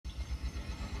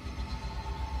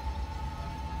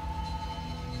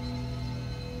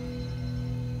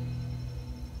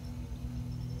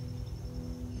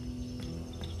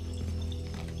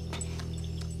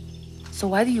So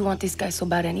why do you want this guy so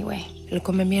bad anyway? El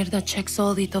come mierda checks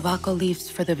all the tobacco leaves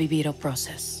for the viviro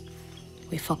process.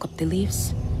 We fuck up the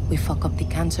leaves, we fuck up the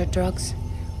cancer drugs,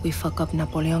 we fuck up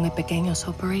Napoleon el Pequeño's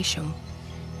operation.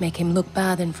 Make him look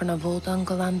bad in front of old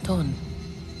Uncle Anton.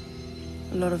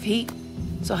 A lot of heat.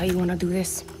 So how you wanna do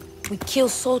this? We kill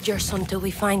soldiers until we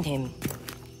find him.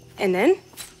 And then?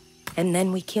 And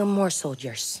then we kill more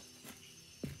soldiers.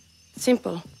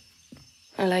 Simple.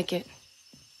 I like it.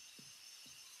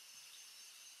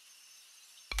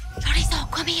 Lorenzo,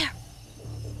 come here.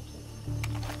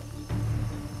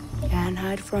 Can't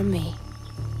hide from me.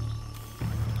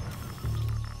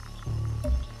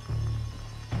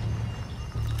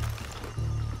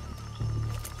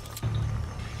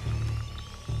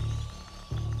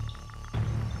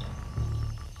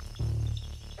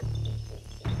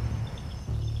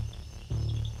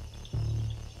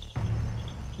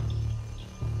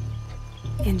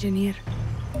 Engineer.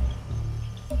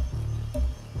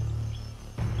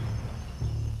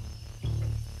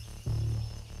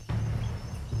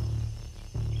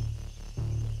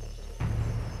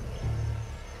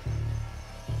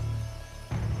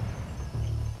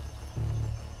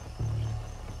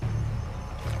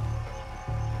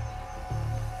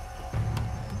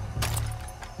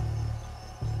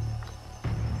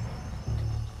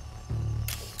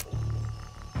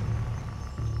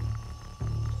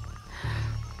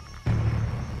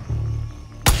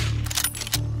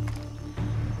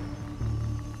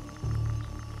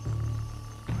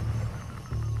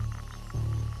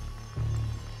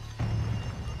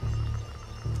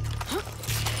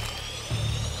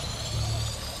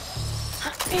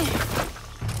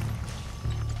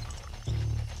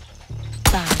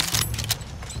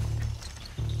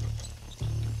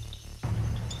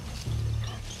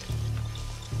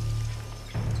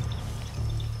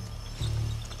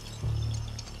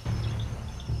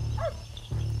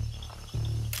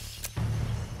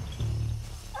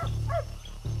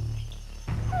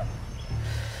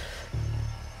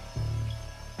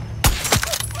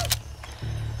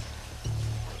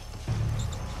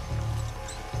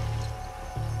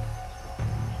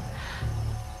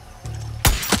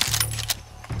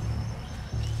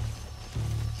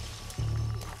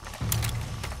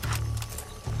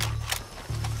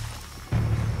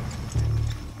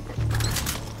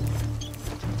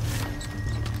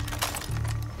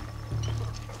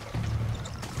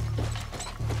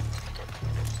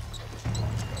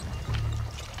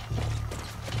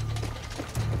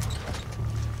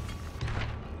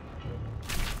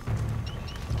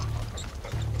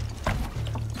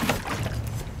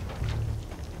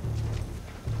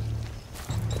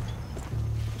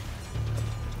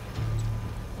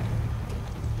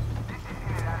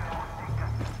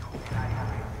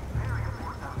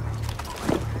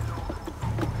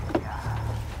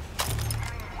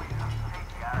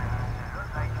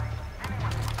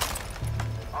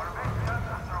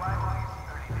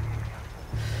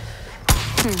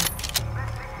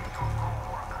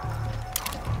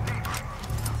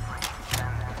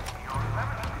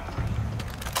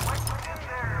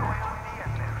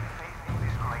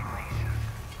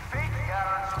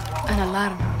 An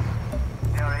alarm.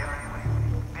 They're everywhere.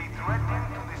 They threaten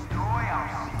to destroy our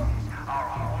cities, our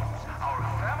homes, our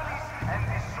families, and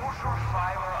the social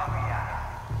fiber of Yara.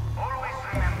 Always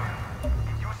remember,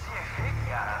 if you see a fake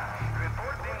Yara,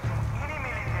 report them to any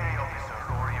military officer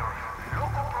or your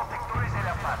local protectores de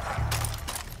la patria.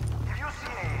 If you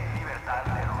see a libertad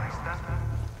terrorista,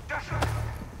 just shoot them.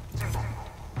 Simple.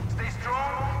 Stay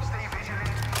strong, stay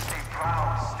vigilant, stay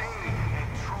proud, stay a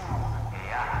true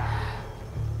Yara.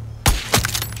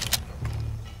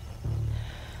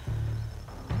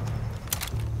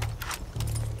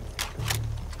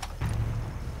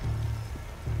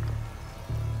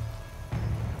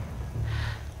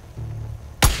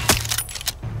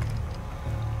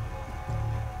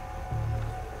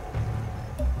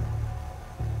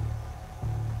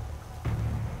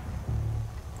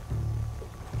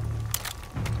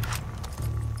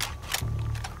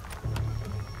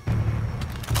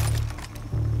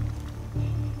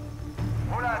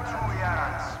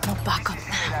 No backup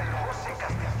now.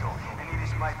 And it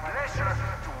is my pleasure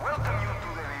to welcome you to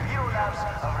the Viviro Labs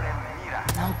of Remira.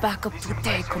 No backup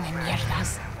today, come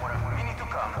mierdas. For a minute to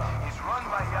come is run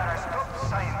by Yara's top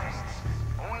scientists.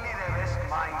 Only the best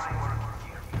minds work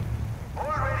here.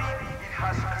 Already, it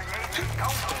has created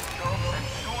countless jobs and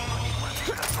soon it will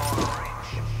make us all rich.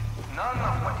 None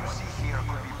of what you see here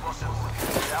could be possible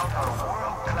without our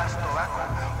world-class tobacco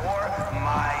or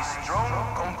my strong,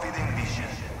 confident vision.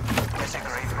 As a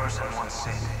great person once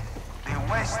said, the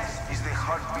West is the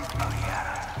heartbeat of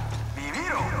Yara.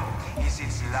 Viviro is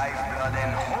its lifeblood,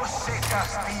 and Jose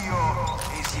Castillo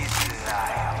is his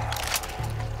life.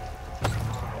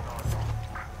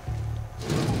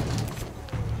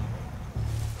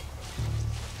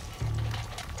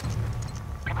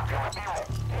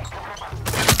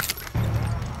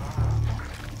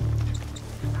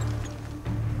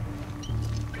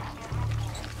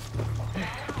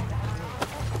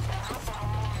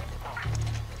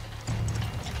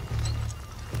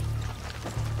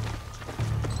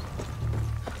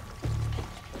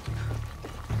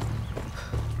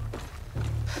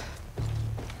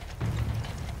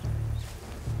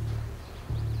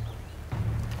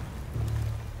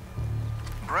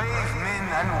 Brave men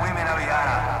and women of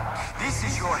Yara, this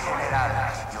is your general,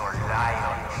 your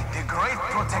lion, the great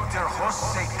protector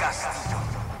Jose Castillo.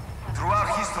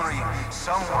 Throughout history,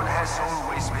 someone has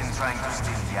always been trying to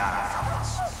steal Yara from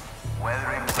us. Whether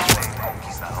it was the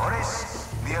conquistadores,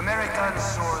 the Americans,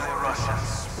 or the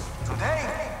Russians. Today,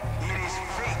 it is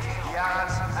fake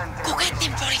Yaras and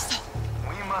terrorists.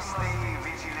 We must stay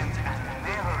vigilant and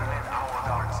never let our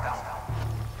guards down.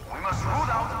 We must root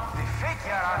out the fake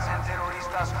Yaras and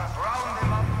terroristas, round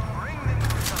them up, bring them to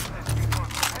justice, because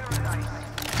paradise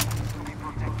is to be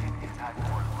protected at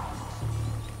all costs.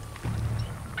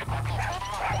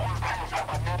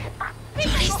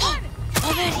 Chorizo!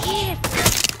 Over here!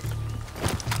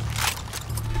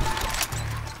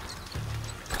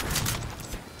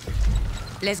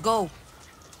 Let's go.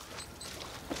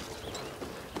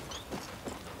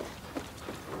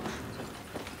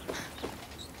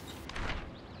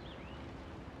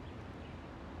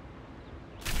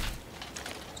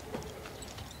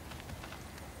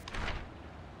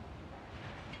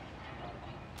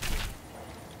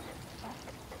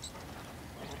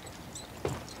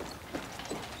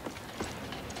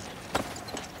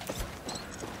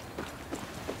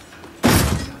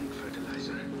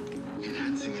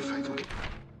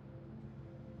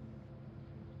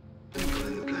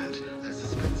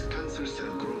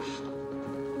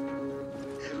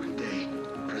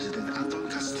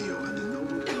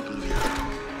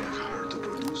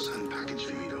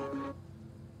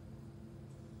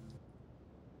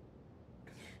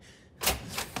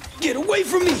 Get away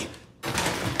from me!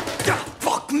 Ah,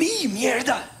 fuck me,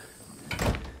 mierda!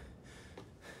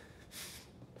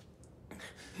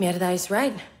 Mierda is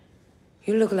right.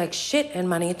 You look like shit,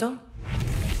 hermanito.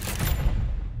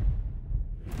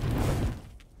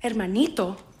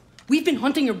 Hermanito? We've been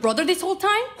hunting your brother this whole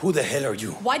time? Who the hell are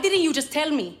you? Why didn't you just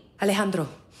tell me? Alejandro,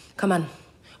 come on.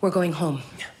 We're going home.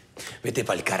 Vete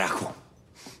pa'l carajo.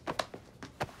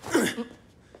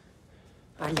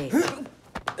 Ale.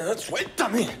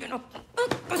 ¡Suéltame!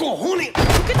 ¡Cojones!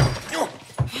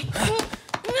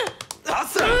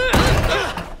 ¡Pasa!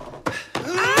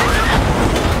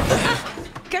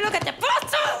 ¿Qué es lo que te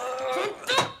pasa?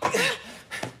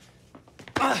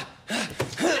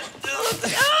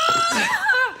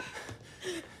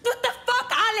 What the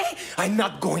fuck, Ale? I'm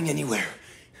not going anywhere.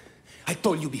 I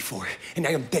told you before, and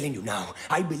I am telling you now.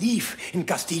 I believe in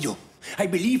Castillo. I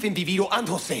believe in Viviro and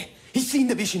Jose. He's seen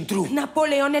the vision through.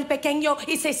 Napoleon el Pequeño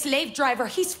is a slave driver.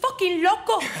 He's fucking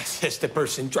loco. Says the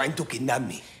person trying to kidnap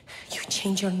me. You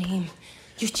change your name.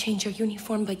 You change your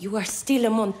uniform, but you are still a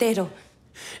Montero.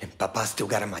 And Papa still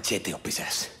got a machete up his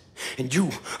ass. And you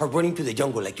are running to the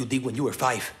jungle like you did when you were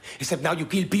 5. Except now you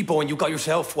kill people and you got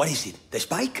yourself, what is it, the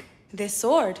spike? The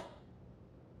sword.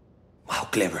 Wow,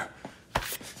 clever.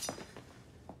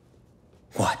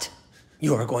 What?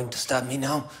 You are going to stop me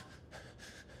now?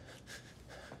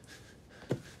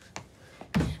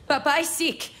 Papa is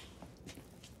sick.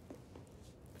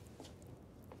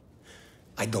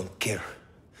 I don't care.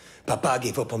 Papa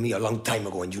gave up on me a long time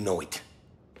ago and you know it.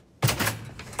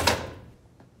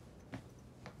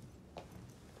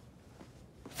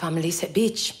 Family's a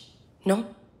bitch, no?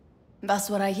 That's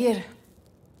what I hear.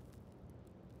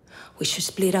 We should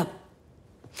split up.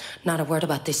 Not a word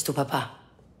about this to Papa.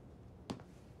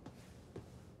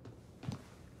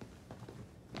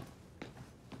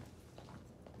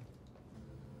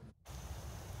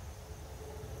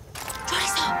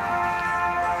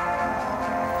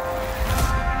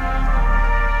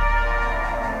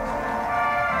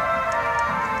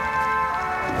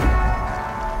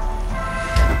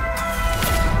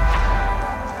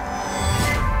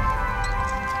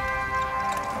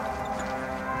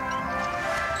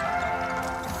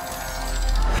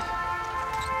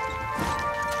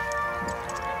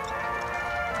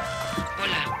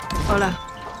 Hola.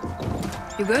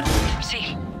 You good?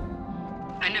 See,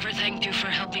 I never thanked you for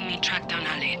helping me track down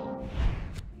Ale.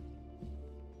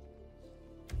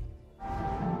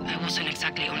 I wasn't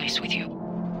exactly honest with you.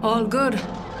 All good.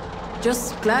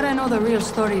 Just glad I know the real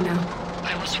story now.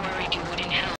 I was worried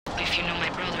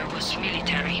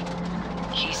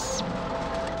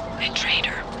A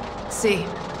traitor. See.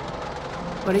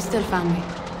 But he's still family.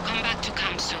 Come back to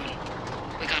camp soon.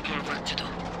 We got more work to do.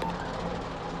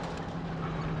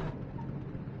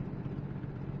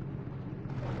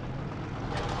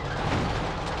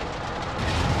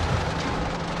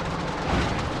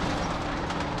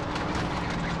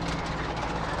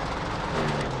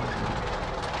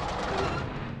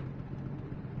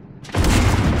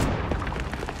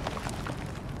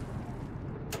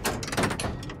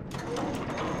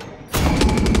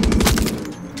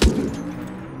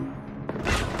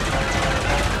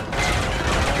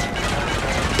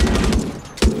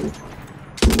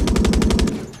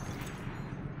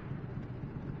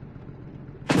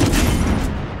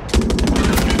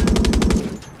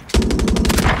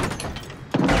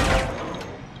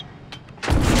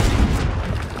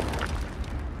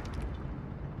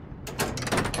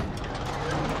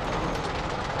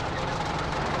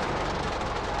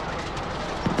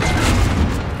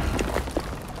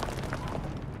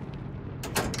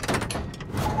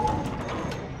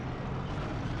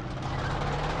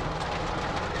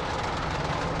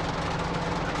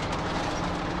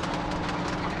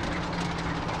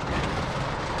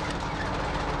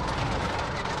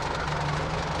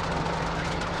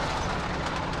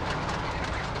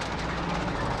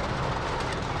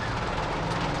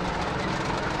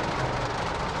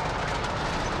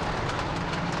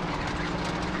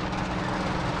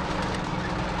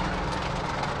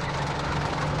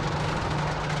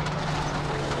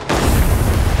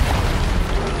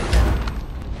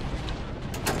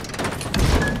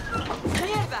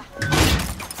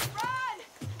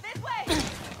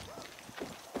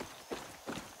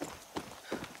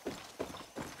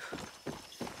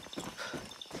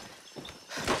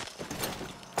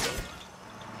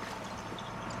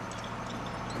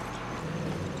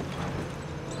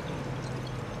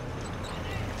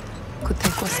 Could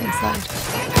take what's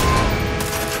inside.